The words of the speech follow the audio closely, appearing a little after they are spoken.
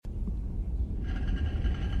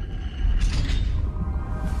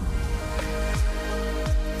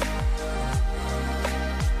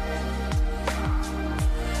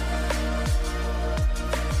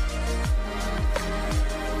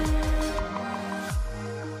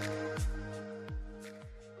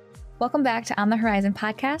Welcome back to On the Horizon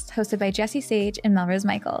podcast, hosted by Jesse Sage and Melrose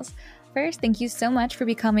Michaels. First, thank you so much for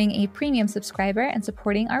becoming a premium subscriber and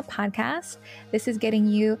supporting our podcast. This is getting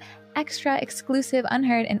you extra exclusive,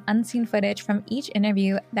 unheard, and unseen footage from each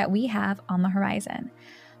interview that we have on the horizon.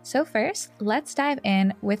 So first, let's dive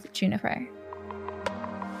in with Juniper.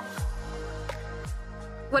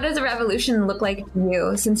 What does a revolution look like to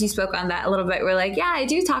you? Since you spoke on that a little bit, we're like, yeah, I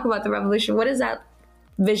do talk about the revolution. What does that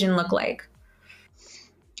vision look like?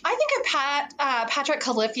 I think of Patrick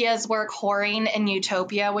Califia's work, Whoring in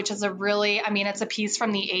Utopia, which is it's a piece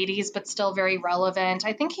from the 80s, but still very relevant.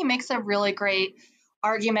 I think he makes a really great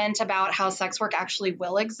argument about how sex work actually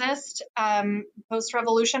will exist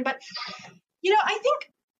post-revolution. But,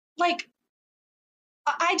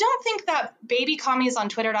 I don't think that baby commies on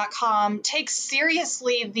Twitter.com takes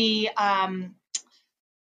seriously the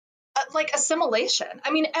assimilation.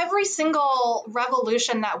 I mean, every single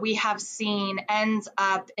revolution that we have seen ends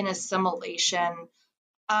up in assimilation.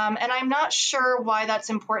 And I'm not sure why that's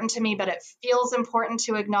important to me, but it feels important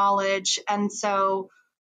to acknowledge. And so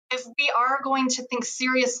if we are going to think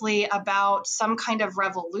seriously about some kind of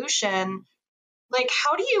revolution,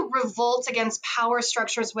 how do you revolt against power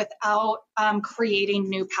structures without creating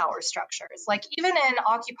new power structures? Even in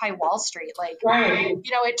Occupy Wall Street, right.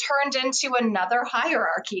 It turned into another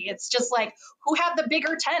hierarchy. It's just who had the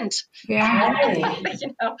bigger tent? Yeah.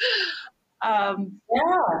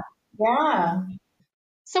 Yeah.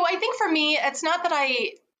 So I think for me, it's not that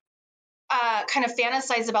I kind of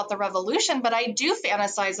fantasize about the revolution, but I do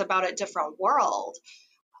fantasize about a different world.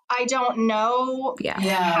 I don't know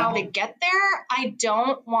how to get there. I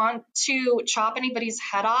don't want to chop anybody's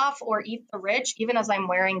head off or eat the rich, even as I'm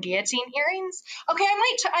wearing guillotine earrings. Okay,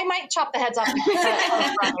 I might chop the heads off.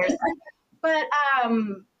 But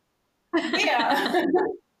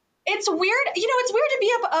it's weird. It's weird to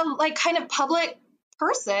be a kind of public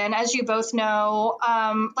person, as you both know.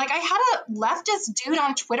 I had a leftist dude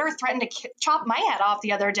on Twitter threaten to chop my head off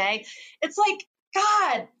the other day. It's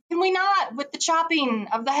God. Can we not with the chopping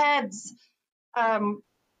of the heads? So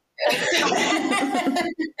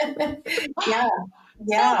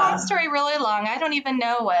long story really long. I don't even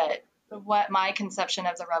know what my conception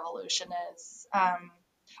of the revolution is.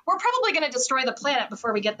 We're probably going to destroy the planet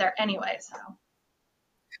before we get there anyway. So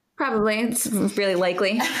probably it's really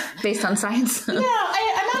likely based on science. I'm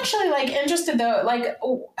actually interested though.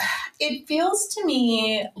 It feels to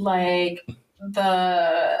me like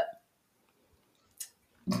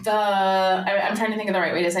I'm trying to think of the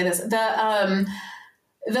right way to say this.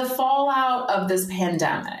 The fallout of this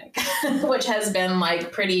pandemic, which has been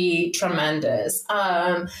pretty tremendous,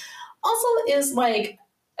 also is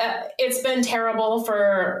it's been terrible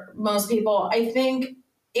for most people. I think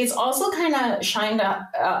it's also kind of shined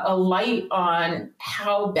a light on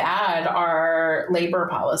how bad our labor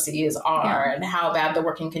policies are and how bad the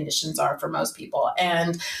working conditions are for most people.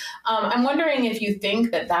 And I'm wondering if you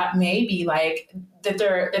think that may be that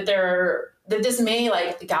this may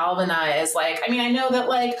galvanize, I know that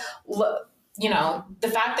the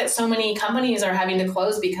fact that so many companies are having to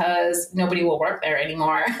close because nobody will work there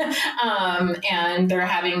anymore. And they're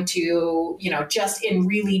having to, just in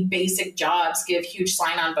really basic jobs, give huge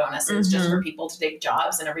sign-on bonuses just for people to take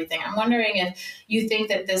jobs and everything. I'm wondering if you think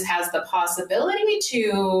that this has the possibility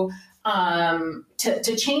to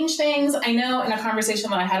change things. I know in a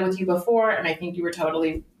conversation that I had with you before, and I think you were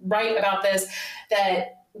totally right about this,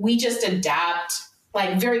 that we just adapt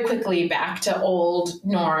very quickly back to old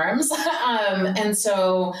norms. And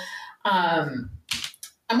so I'm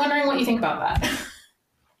wondering what you think about that.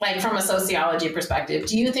 From a sociology perspective,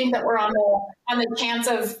 do you think that we're on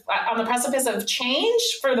the precipice of change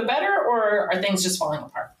for the better, or are things just falling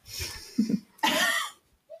apart?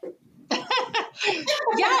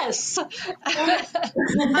 Yes.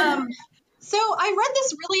 So I read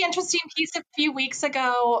this really interesting piece a few weeks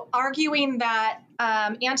ago arguing that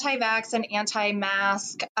anti-vax and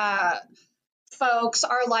anti-mask folks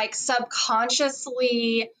are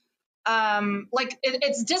subconsciously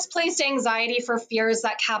it's displaced anxiety for fears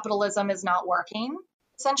that capitalism is not working,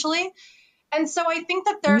 essentially. And so I think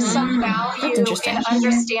that there's some value in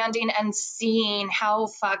understanding and seeing how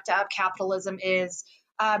fucked up capitalism is,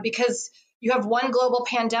 because you have one global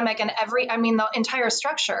pandemic and the entire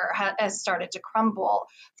structure has started to crumble.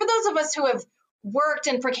 For those of us who have worked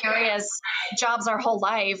in precarious jobs our whole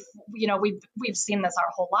life, we've seen this our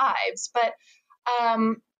whole lives. But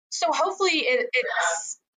so hopefully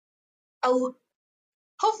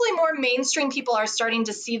hopefully more mainstream people are starting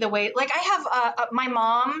to see the way. I have my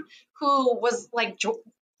mom who was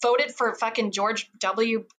voted for fucking George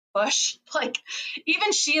W. Bush.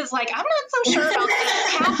 Even she is I'm not so sure about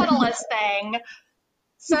this capitalist thing.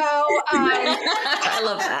 So I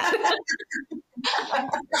love that.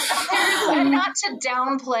 And not to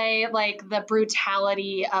downplay like the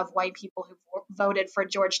brutality of white people who voted for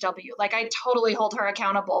George W. Like I totally hold her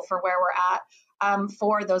accountable for where we're at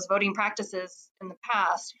for those voting practices in the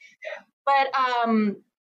past. But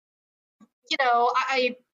you know,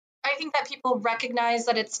 I think that people recognize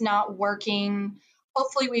that it's not working.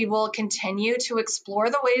 Hopefully, we will continue to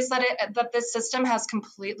explore the ways that this system has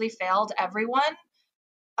completely failed everyone.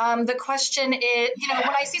 The question is, you know,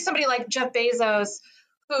 when I see somebody like Jeff Bezos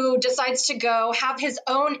who decides to go have his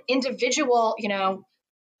own individual, you know,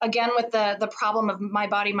 again with the problem of my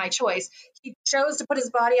body, my choice, he chose to put his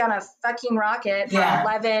body on a fucking rocket for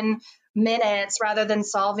 11 minutes rather than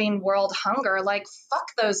solving world hunger. Like, fuck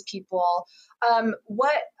those people.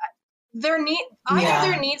 There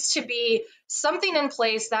needs to be something in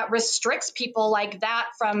place that restricts people like that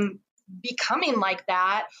from becoming like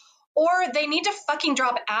that. Or they need to fucking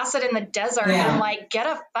drop acid in the desert and like get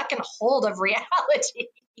a fucking hold of reality.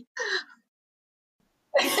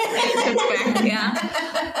 That's fair.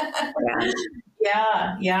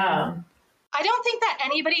 Yeah. I don't think that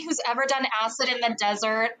anybody who's ever done acid in the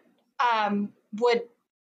desert would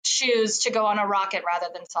choose to go on a rocket rather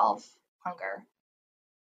than solve hunger.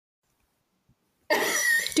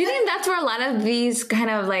 Do you think that's where a lot of these kind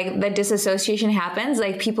of like the disassociation happens?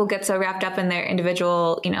 Like people get so wrapped up in their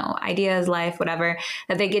individual, you know, ideas, life, whatever,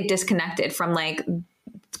 that they get disconnected from like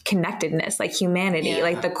connectedness, like humanity,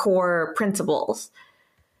 like the core principles.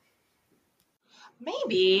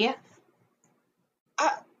 Maybe.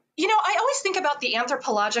 You know, I always think about the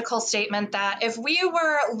anthropological statement that if we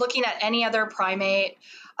were looking at any other primate,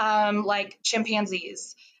 like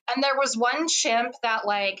chimpanzees, and there was one chimp that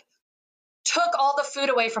like took all the food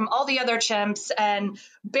away from all the other chimps and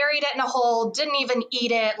buried it in a hole, didn't even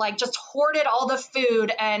eat it, like just hoarded all the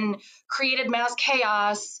food and created mass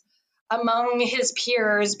chaos among his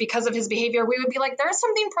peers because of his behavior, we would be like, there's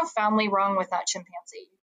something profoundly wrong with that chimpanzee.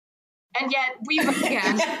 And yet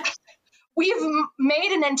we've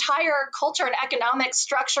made an entire culture and economic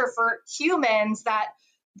structure for humans that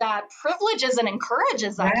privileges and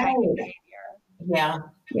encourages that kind of behavior.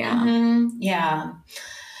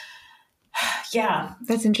 Yeah.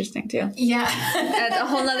 That's interesting too. Yeah. That's a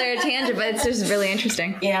whole nother tangent, but it's just really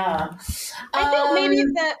interesting. Yeah. I think maybe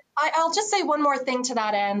I'll just say one more thing to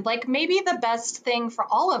that end. Like maybe the best thing for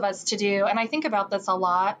all of us to do, and I think about this a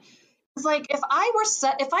lot, is like if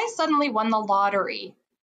I suddenly won the lottery,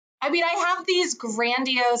 I mean, I have these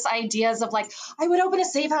grandiose ideas of like, I would open a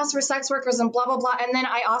safe house for sex workers and blah, blah, blah. And then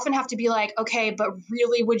I often have to be like, okay, but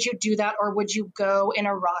really, would you do that? Or would you go in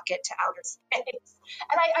a rocket to outer space?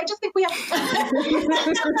 And I just think we have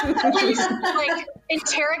to at least like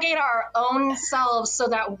interrogate our own selves so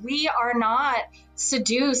that we are not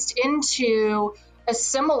seduced into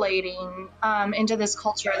assimilating into this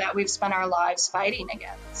culture that we've spent our lives fighting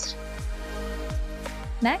against.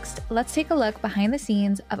 Next, let's take a look behind the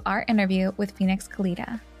scenes of our interview with Phoenix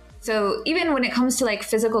Kalita. So even when it comes to like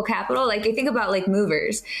physical capital, like they think about like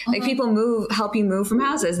movers, like people help you move from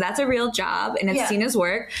houses. That's a real job and it's seen as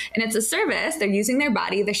work and it's a service. They're using their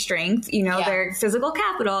body, their strength, you know, their physical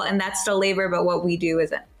capital, and that's still labor, but what we do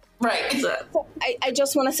isn't. Right. So I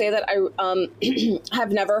just want to say that I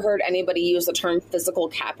have never heard anybody use the term physical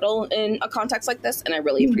capital in a context like this, and I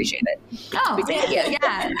really appreciate it. Oh, thank you.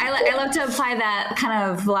 Yeah. I love to apply that kind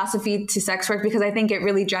of philosophy to sex work because I think it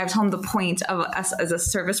really drives home the point of us as a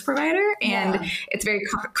service provider, and it's very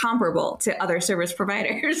comparable to other service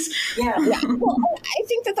providers. Yeah. Well, I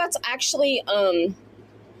think that that's actually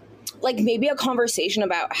like maybe a conversation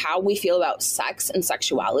about how we feel about sex and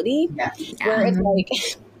sexuality, where it's like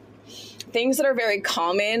things that are very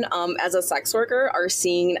common as a sex worker are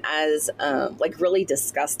seen as like really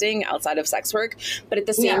disgusting outside of sex work. But at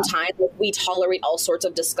the same time, like, we tolerate all sorts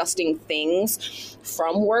of disgusting things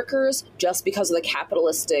from workers just because of the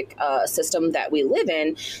capitalistic system that we live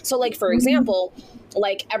in. So like, for example,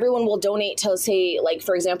 like everyone will donate to, say, like,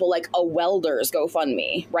 for example, like a welder's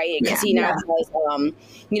GoFundMe, right? Because he now has,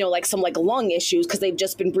 you know, like some like lung issues because they've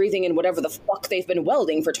just been breathing in whatever the fuck they've been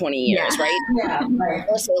welding for 20 years, right? Yeah, right.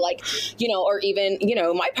 So like, you know, or even, you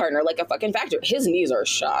know, my partner, like a fucking factor, his knees are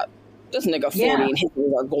shot. This nigga 40 and his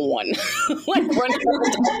knees are gone. Like running up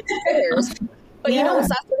the stairs. But you know, it's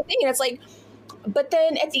that sort of thing. And it's like, but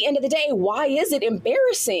then at the end of the day, why is it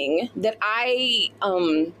embarrassing that I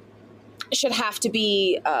should have to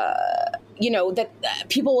be, you know, that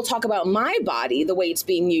people will talk about my body the way it's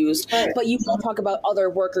being used, but you won't talk about other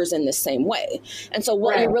workers in the same way. And so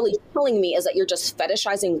what you're really telling me is that you're just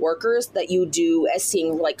fetishizing workers that you do as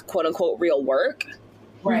seeing like quote unquote real work.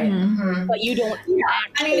 Right. Mm-hmm. But you don't.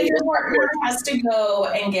 I mean, if your partner has to go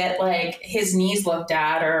and get like his knees looked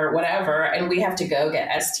at or whatever, and we have to go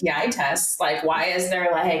get STI tests, like why is there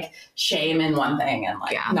like shame in one thing and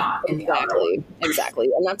like not in the other? Exactly.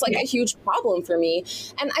 And that's like a huge problem for me.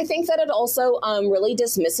 And I think that it also really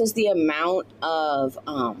dismisses the amount of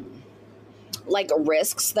like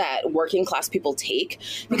risks that working class people take,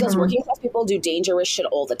 because working class people do dangerous shit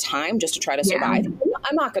all the time just to try to survive.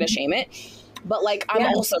 I'm not going to shame it. But like, I'm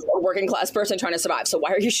also a working class person trying to survive. So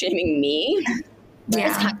why are you shaming me?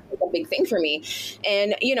 It's kind of like a big thing for me.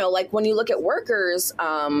 And, you know, like when you look at workers,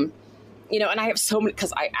 you know, and I have so many,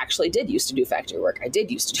 because I actually did used to do factory work. I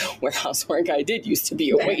did used to do warehouse work. I did used to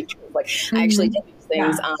be a waitress. Like I actually did these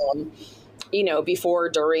things, you know, before,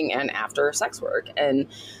 during, and after sex work. And,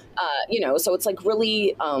 you know, so it's like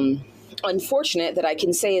really unfortunate that I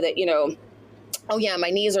can say that, you know, oh yeah,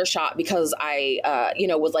 my knees are shot because I, you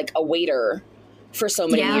know, was like a waiter for so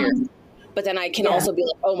many years. But then I can also be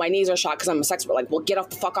like, oh, my knees are shot because I'm a sex worker. Like, well, get off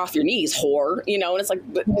the fuck off your knees, whore. You know, and it's like,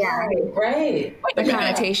 right. The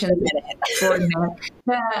connotations.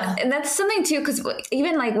 And that's something too, because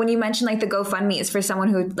even like when you mentioned like the GoFundMe's for someone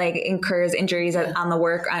who like incurs injuries on the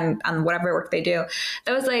work, on whatever work they do,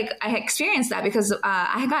 that was like, I had experienced that because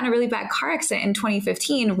I had gotten a really bad car accident in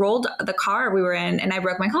 2015, rolled the car we were in, and I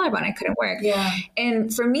broke my collarbone. I couldn't work.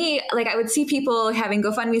 And for me, like I would see people having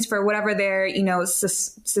GoFundMe's for whatever their, you know,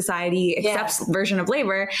 society accepts version of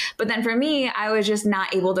labor. But then for me, I was just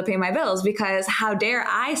not able to pay my bills because how dare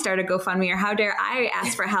I start a GoFundMe or how dare I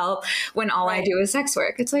ask for help when all I do is sex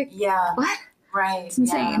work? It's like, what? Right. It's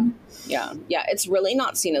insane. Yeah. It's really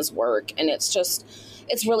not seen as work. And it's just,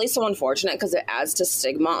 it's really so unfortunate because it adds to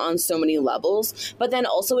stigma on so many levels. But then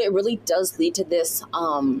also it really does lead to this,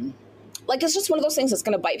 like, it's just one of those things that's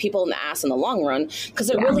going to bite people in the ass in the long run,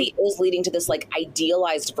 because it really is leading to this like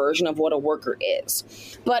idealized version of what a worker is.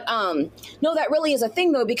 But no, that really is a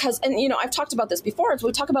thing though, because, and you know, I've talked about this before. So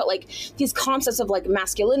we talk about like these concepts of like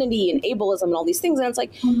masculinity and ableism and all these things. And it's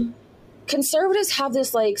like, conservatives have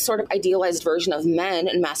this like sort of idealized version of men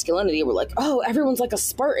and masculinity. We're like, oh, everyone's like a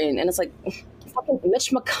Spartan. And it's like, fucking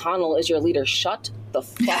Mitch McConnell is your leader. Shut the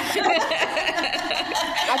fuck up.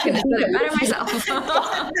 I can say it better myself. Mitch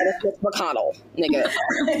McConnell, nigga.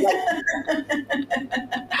 Like,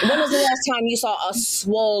 when was the last time you saw a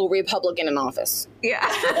swole Republican in office?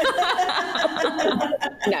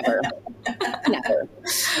 Never. But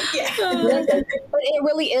it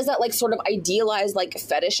really is that like sort of idealized, like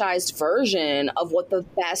fetishized version of what the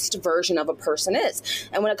best version of a person is.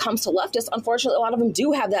 And when it comes to leftists, unfortunately, a lot of them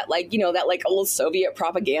do have that like, you know, that like old Soviet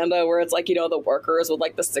propaganda where it's like, you know, the workers with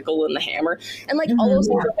like the sickle and the hammer and like all those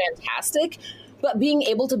things are fantastic. But being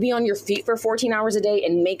able to be on your feet for 14 hours a day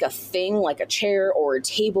and make a thing like a chair or a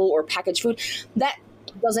table or packaged food, that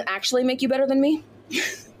doesn't actually make you better than me.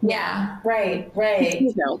 Right.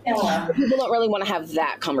 You know, people don't really want to have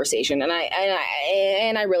that conversation, and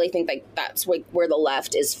I really think like that's where the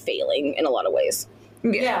left is failing in a lot of ways.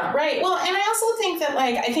 Yeah, right. Well, and I also think that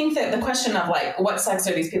like I think that the question of like what sex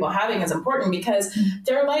are these people having is important because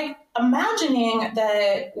they're like imagining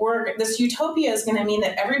that this utopia is going to mean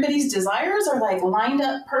that everybody's desires are like lined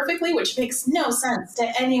up perfectly, which makes no sense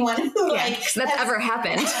to anyone who that's ever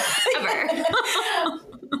happened ever.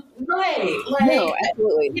 Right. Like, no,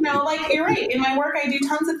 absolutely. You know, like you're right. In my work, I do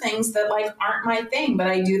tons of things that like aren't my thing, but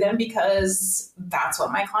I do them because that's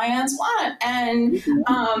what my clients want. And,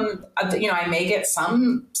 you know, I may get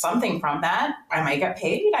something from that. I might get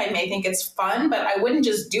paid. I may think it's fun, but I wouldn't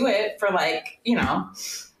just do it for like, you know,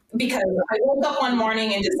 because I woke up one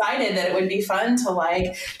morning and decided that it would be fun to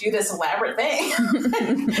like do this elaborate thing.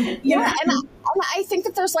 And I think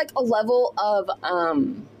that there's like a level of,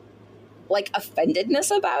 like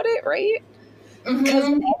offendedness about it, right?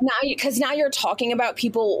 Because now you're talking about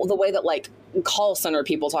people the way that like call center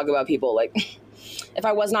people talk about people. Like, if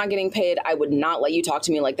I was not getting paid, I would not let you talk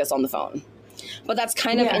to me like this on the phone. But that's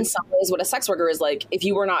kind of in some ways what a sex worker is like. If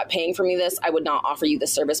you were not paying for me this, I would not offer you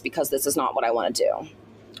this service because this is not what I want to do.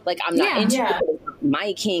 Like, I'm not into it,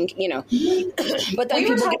 my kink, you know. But then we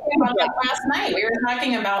were talking about that last night. We were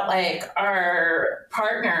talking about like our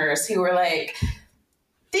partners who were like,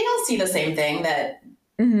 they don't see the same thing that,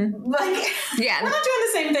 like, we're not doing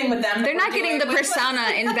the same thing with them. They're not getting the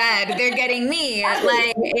persona in bed. They're getting me,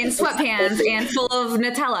 like, in sweatpants and full of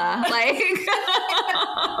Nutella. Like,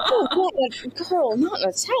 girl, not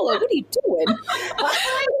Nutella. What are you doing?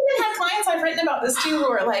 I even have clients I've written about this too who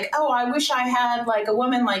are like, oh, I wish I had like a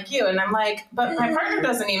woman like you. And I'm like, but my partner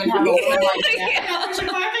doesn't even have a woman like that.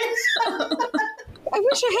 I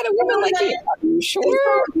wish I had a woman like you. Are you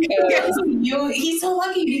sure? He's so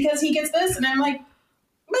lucky because he gets this. And I'm like,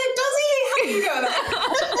 But does he? How do you know that?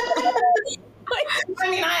 I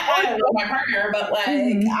mean, I don't know my partner, but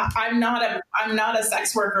like, I'm not a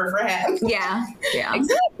sex worker for him. Yeah.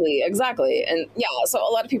 Exactly. And yeah, so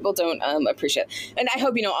a lot of people don't appreciate it. And I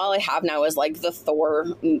hope, all I have now is like the Thor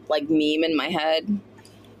like meme in my head.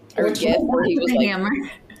 Or GIF where he was like, hammer.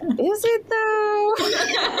 Is it though?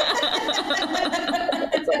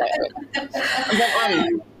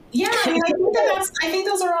 Yeah, I mean, I think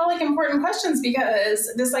those are all like important questions,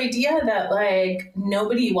 because this idea that like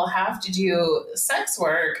nobody will have to do sex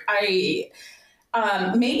work,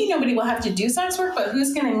 maybe nobody will have to do sex work, but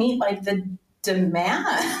who's going to meet like the demand?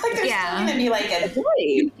 Like there's still going to be like a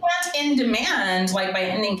you can't in demand like by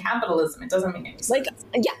ending capitalism. It doesn't make any sense. Like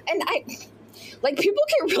and like, people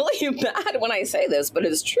get really mad when I say this, but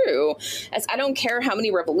it's true. As I don't care how many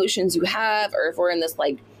revolutions you have, or if we're in this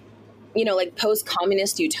like, like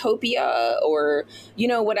post-communist utopia, or,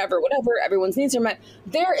 whatever, everyone's needs are met.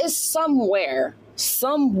 There is somewhere,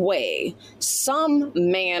 some way, some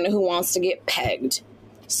man who wants to get pegged.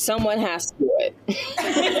 Someone has to do it. That's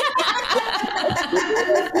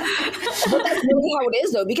really how it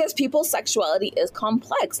is, though, because people's sexuality is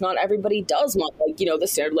complex. Not everybody does want, like, the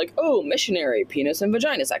standard, like, oh, missionary, penis and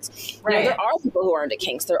vagina sex. Right. There are people who are into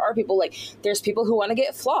kinks. There are people, like, there's people who want to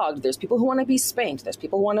get flogged. There's people who want to be spanked. There's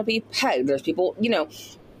people who want to be pegged. There's people,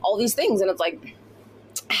 all these things. And it's like,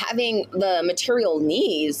 having the material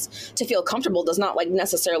needs to feel comfortable does not like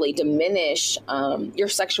necessarily diminish your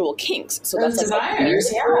sexual kinks. So those that's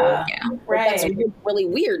desires, right. That's really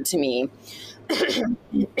weird to me.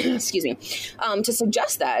 Excuse me. To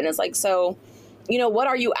suggest that, and it's like, so, what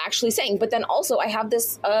are you actually saying? But then also, I have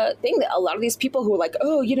this thing that a lot of these people who are like,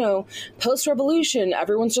 oh, post-revolution,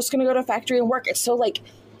 everyone's just going to go to a factory and work. It's so like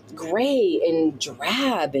gray and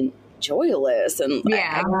drab and joyless, and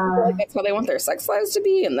I feel like that's how they want their sex lives to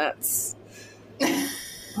be, and that's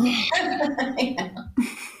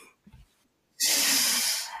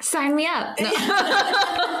sign me up. No.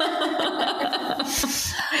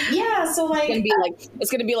 Yeah, so like it's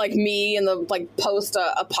gonna be like me in the like post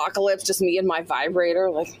apocalypse, just me and my vibrator,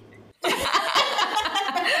 like.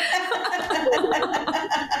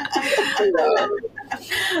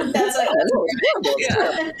 That's like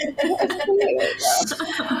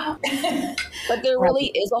But there really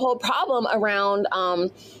is a whole problem around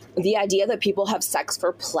the idea that people have sex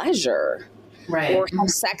for pleasure, right, or have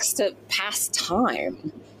sex to pass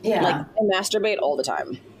time. Yeah, like I masturbate all the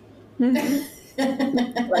time.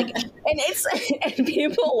 Like, and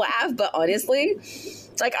people laugh, but honestly,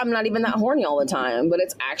 it's like I'm not even that horny all the time, but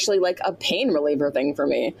it's actually like a pain reliever thing for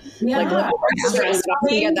me. Yeah. Like I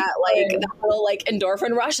get that that little like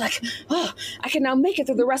endorphin rush, like, oh, I can now make it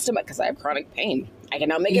through the rest of my, because I have chronic pain. I can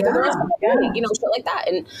now make it through the rest of my day, shit like that.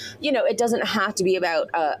 And it doesn't have to be about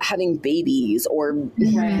having babies or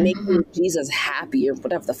making Jesus happy or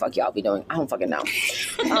whatever the fuck y'all be doing. I don't fucking know.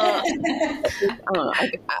 I don't know.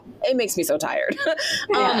 It makes me so tired.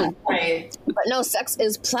 Right. But no, sex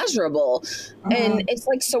is pleasurable, and it's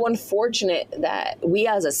like so unfortunate that we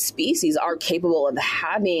as a species are capable of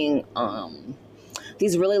having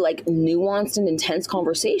these really like nuanced and intense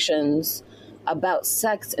conversations about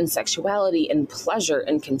sex and sexuality and pleasure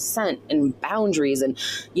and consent and boundaries and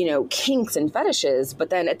kinks and fetishes,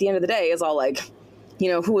 but then at the end of the day it's all like,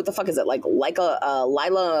 who the fuck is it, like a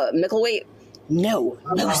Lila Micklethwait? No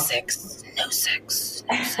sex.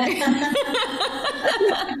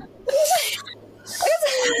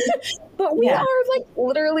 But we are like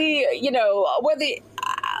literally, whether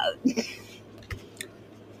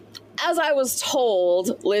as I was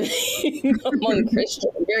told, living among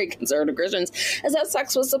Christians, very conservative Christians, is that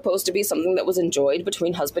sex was supposed to be something that was enjoyed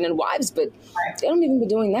between husband and wives, but they don't even be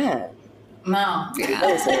doing that. No.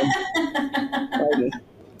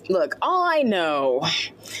 Look, all I know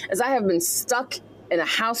is I have been stuck in a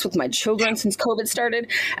house with my children since COVID started,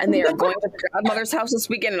 and they are going to their godmother's house this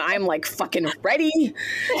weekend, and I'm like fucking ready.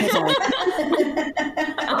 In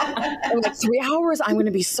like 3 hours, I'm going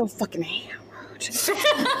to be so fucking hammered. First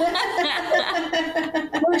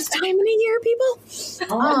time in a year, people.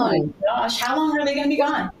 Oh my gosh, how long are they going to be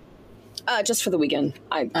gone? Just for the weekend.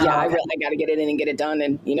 I got to get it in and get it done,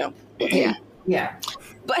 and yeah.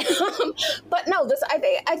 But no,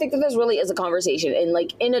 I think that this really is a conversation, and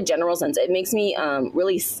like in a general sense, it makes me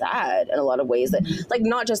really sad in a lot of ways that like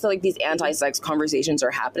not just that like these anti-sex conversations are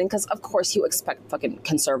happening, because of course you expect fucking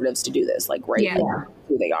conservatives to do this, like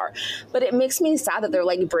who they are, but it makes me sad that they're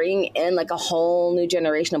like bringing in like a whole new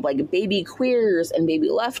generation of like baby queers and baby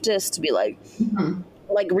leftists to be like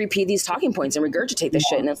like repeat these talking points and regurgitate this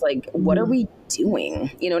shit, and it's like, what are we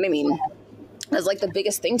doing? You know what I mean? That's like the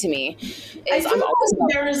biggest thing to me is I feel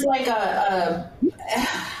like there's like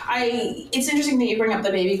it's interesting that you bring up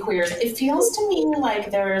the baby queers. It feels to me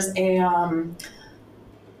like there's a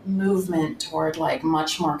movement toward like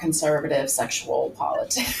much more conservative sexual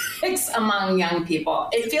politics among young people.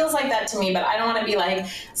 It feels like that to me, but I don't want to be like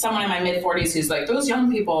someone in my mid 40s who's like, those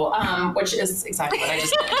young people, which is exactly what I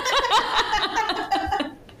just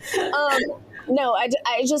said. No, I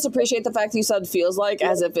just appreciate the fact you said feels like,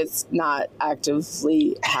 as if it's not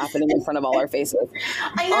actively happening in front of all our faces.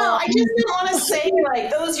 I know. I just didn't want to say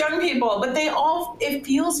like those young people, but it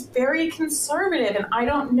feels very conservative, and I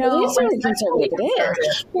don't know. It is very conservative. It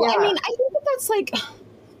is. Well, yeah. I mean, I think that's like,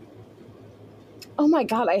 oh my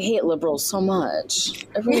God, I hate liberals so much.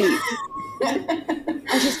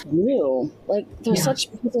 I just do. Like, they're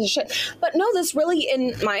such pieces of shit. But no, this really,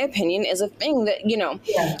 in my opinion, is a thing that,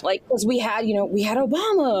 like, because we had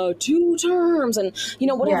Obama 2 terms and,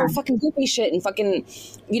 whatever fucking goofy shit and fucking,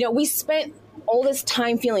 we spent all this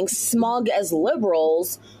time feeling smug as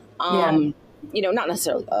liberals. Not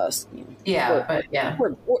necessarily us.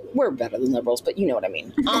 We're better than liberals, but you know what I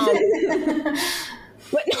mean.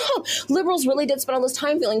 But no, liberals really did spend all this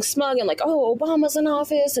time feeling smug and like, oh, Obama's in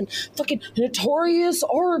office and fucking notorious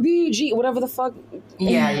RBG, whatever the fuck.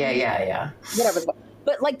 Yeah. Whatever the fuck.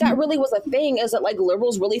 But like that really was a thing, is that like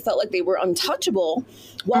liberals really felt like they were untouchable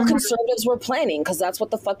while conservatives were planning, because that's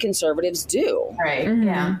what the fuck conservatives do. Right.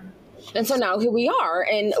 Yeah. And so now here we are,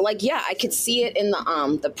 and like, I could see it in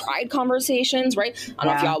the pride conversations, right? I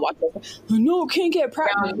don't know if y'all watch this. No, can't get pride.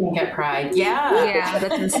 No, can't get pride. Yeah,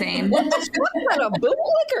 that's insane. What kind of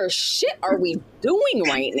bootlicker shit are we doing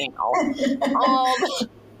right now?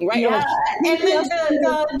 Right. Yeah. And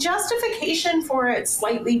the justification for it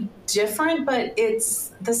slightly different, but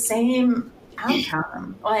it's the same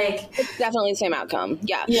outcome. Like, it's definitely the same outcome.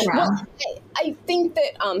 Yeah. Well, I think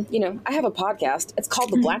that I have a podcast. It's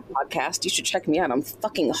called the Black Podcast. You should check me out. I'm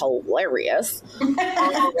fucking hilarious.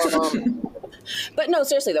 But no,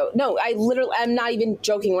 seriously though, no, I'm not even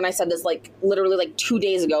joking when I said this, like literally like 2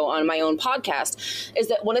 days ago on my own podcast, is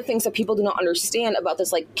that one of the things that people do not understand about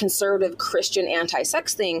this like conservative Christian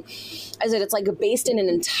anti-sex thing is that it's like based in an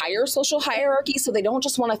entire social hierarchy. So they don't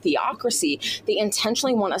just want a theocracy. They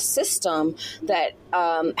intentionally want a system that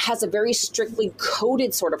has a very strictly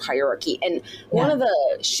coded sort of hierarchy. And one of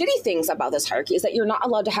the shitty things about this hierarchy is that you're not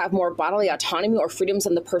allowed to have more bodily autonomy or freedoms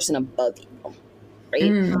than the person above you. Right?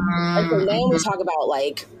 And so then we talk about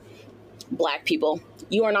like Black people,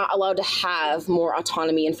 you are not allowed to have more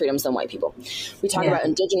autonomy and freedoms than white people. We talk about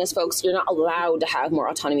Indigenous folks, you're not allowed to have more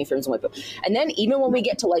autonomy and freedoms than white people. And then even when we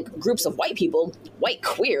get to like groups of white people, white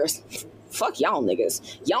queers, fuck y'all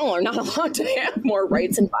niggas. Y'all are not allowed to have more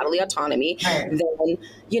rights and bodily autonomy than,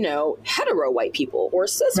 hetero white people or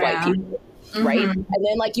cis white people. Right? And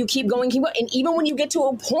then like you keep going. And even when you get to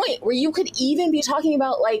a point where you could even be talking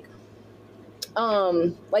about like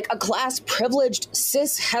a class privileged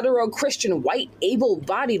cis hetero Christian white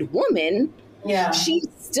able-bodied woman, she's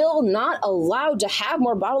still not allowed to have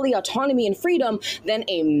more bodily autonomy and freedom than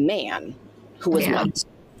a man who is white.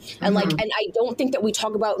 And like, and I don't think that we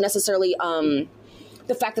talk about necessarily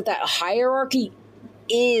the fact that hierarchy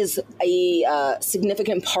is a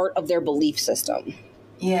significant part of their belief system.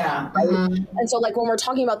 Yeah. Right? And so like when we're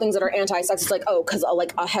talking about things that are anti-sex, it's like, oh, because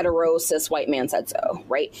like a hetero cis white man said so,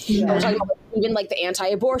 right? And we're talking about even like the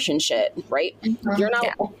anti-abortion shit, right? You're not,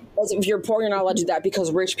 if you're poor, you're not allowed to do that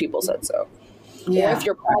because rich people said so. Or if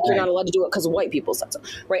you're black, you're not allowed to do it because white people said so,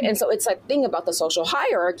 right? And so it's that thing about the social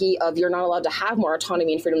hierarchy of you're not allowed to have more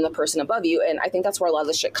autonomy and freedom than the person above you. And I think that's where a lot of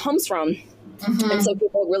this shit comes from. And so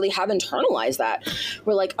people really have internalized that.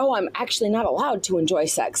 We're like, oh, I'm actually not allowed to enjoy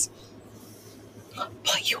sex.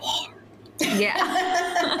 But you are. Yeah.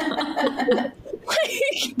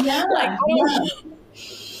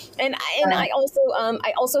 And I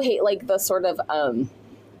also hate like the sort of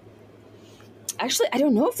actually I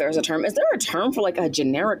don't know if there's a term. Is there a term for like a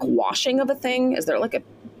generic washing of a thing? Is there like a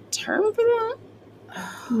term for that?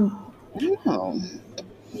 I don't know.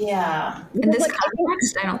 Yeah. In this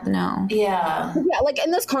context, I don't know. Yeah, like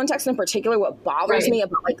in this context in particular, what bothers me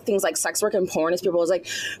about like things like sex work and porn is people is like,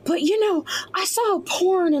 but I saw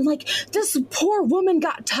porn and like this poor woman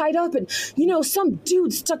got tied up and some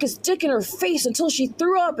dude stuck his dick in her face until she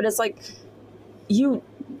threw up, and it's like, you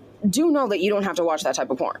do know that you don't have to watch that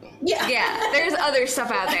type of porn. Yeah, there's other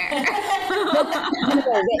stuff out there.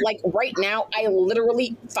 Like right now, I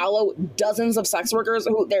literally follow dozens of sex workers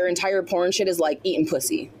who their entire porn shit is like eating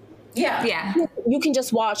pussy. Yeah. You can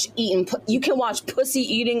just watch you can watch pussy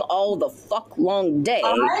eating all the fuck long day.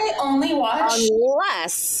 I only watch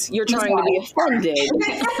unless you're trying to be offended.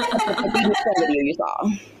 You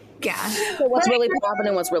saw. Yeah. So what's really bad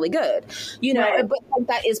and what's really good, you know, but like,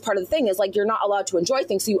 that is part of the thing is like, you're not allowed to enjoy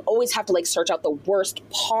things. So you always have to like search out the worst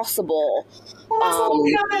possible. Well, that's the whole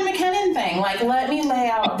Kevin McKinnon thing. Like, let me lay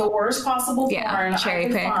out the worst possible porn cherry I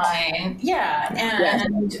can find.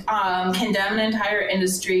 And condemn an entire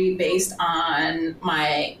industry based on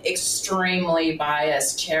my extremely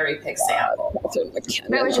biased cherry pick sample.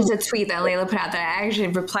 That was just a tweet that Layla put out that I actually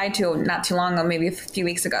replied to not too long ago, maybe a few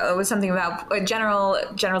weeks ago. It was something about a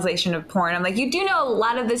generalization of porn. I'm like, you do know a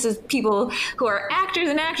lot of this is people who are actors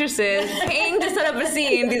and actresses paying to set up a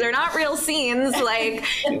scene. These are not real scenes. Like,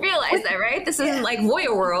 you realize that, right? This isn't like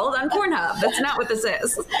Voyeur World on Pornhub. That's not what this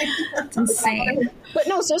is. It's insane. But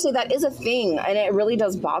no, seriously, that is a thing. And it really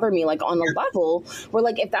does bother me, like on a level where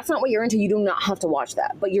like, if that's not what you're into, you do not have to watch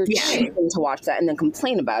that. But you're choosing to watch that and then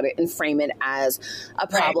complain about it and frame it as a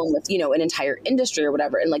problem with, you know, an entire industry or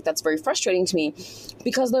whatever. And like, that's very frustrating to me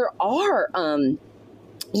because there are,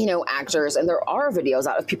 you know, actors and there are videos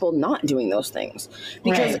out of people not doing those things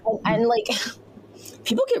because, and like,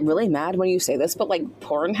 people get really mad when you say this, but like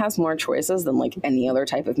porn has more choices than like any other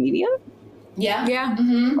type of media. Yeah.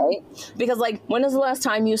 Mm-hmm. Right? Because like, when is the last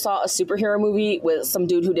time you saw a superhero movie with some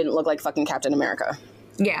dude who didn't look like fucking Captain America?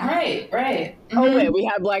 Yeah. Right. Mm-hmm. Oh wait, we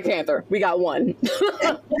had Black Panther. We got one.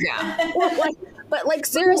 But like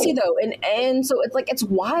seriously though, and so it's like, it's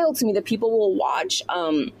wild to me that people will watch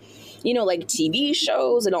you know, like TV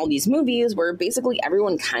shows and all these movies where basically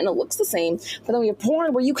everyone kind of looks the same, but then we have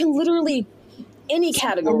porn where you can literally any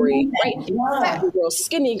category, right? Fat girls,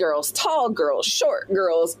 skinny girls, tall girls, short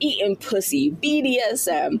girls, eating pussy,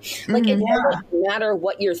 BDSM. Like it doesn't matter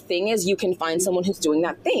what your thing is, you can find someone who's doing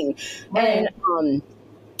that thing. And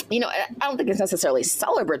you know, I don't think it's necessarily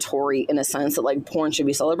celebratory in a sense that like porn should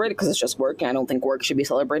be celebrated because it's just work. And I don't think work should be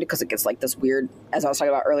celebrated because it gets like this weird, as I was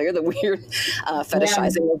talking about earlier, the weird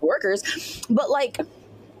fetishizing of workers. But like,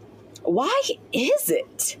 why is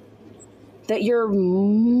it that you're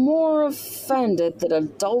more offended that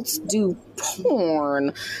adults do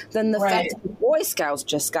porn than the fact that the Boy Scouts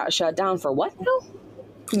just got shut down for what now?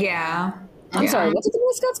 Yeah. I'm sorry, what did the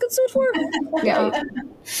Boy Scouts get sued for?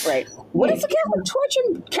 Right. What is the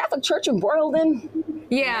Catholic Church embroiled in?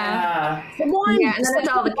 Yeah, and then it's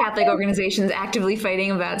all the Catholic organizations actively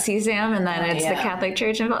fighting about CSAM, and then it's the Catholic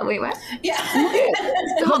Church involved. Wait, what? Yeah.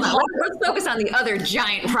 So hold on, let's focus on the other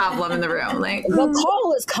giant problem in the room. Like, the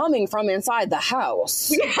call is coming from inside the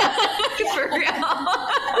house. For real. Like,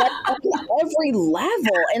 at every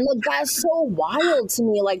level. And like, that's so wild to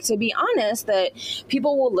me, like, to be honest, that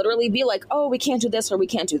people will literally be like, oh, we can't do this or we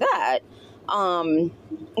can't do that.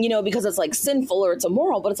 You know, because it's like sinful or it's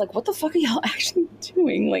immoral, but it's like, what the fuck are y'all actually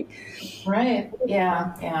doing? Like,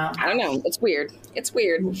 yeah. I don't know. It's weird.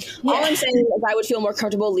 All I'm saying is I would feel more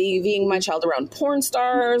comfortable leaving my child around porn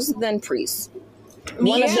stars than priests.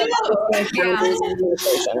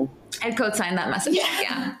 I'd co-sign that message.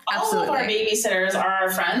 Yeah, absolutely. All of our babysitters are our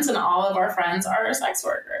friends, and all of our friends are sex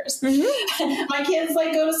workers. Mm-hmm. My kids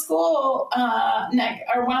like go to school.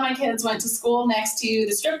 Or one of my kids went to school next to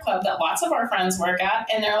the strip club that lots of our friends work at,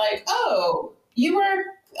 and they're like, "Oh, you work?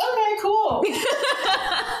 Okay, cool."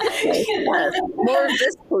 More of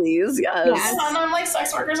this, please. Yes. And I'm like,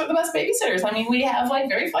 sex workers are the best babysitters. I mean, we have like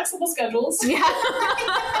very flexible schedules.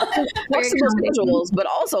 Flexible schedules, but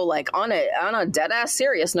also like on a dead ass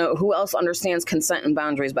serious note, who else understands consent and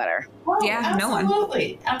boundaries better? Well, no one.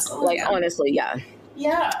 Absolutely. Like honestly, Yeah.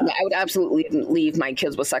 I would absolutely leave my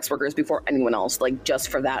kids with sex workers before anyone else, like just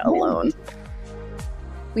for that alone.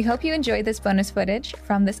 We hope you enjoyed this bonus footage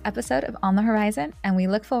from this episode of On the Horizon, and we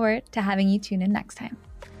look forward to having you tune in next time.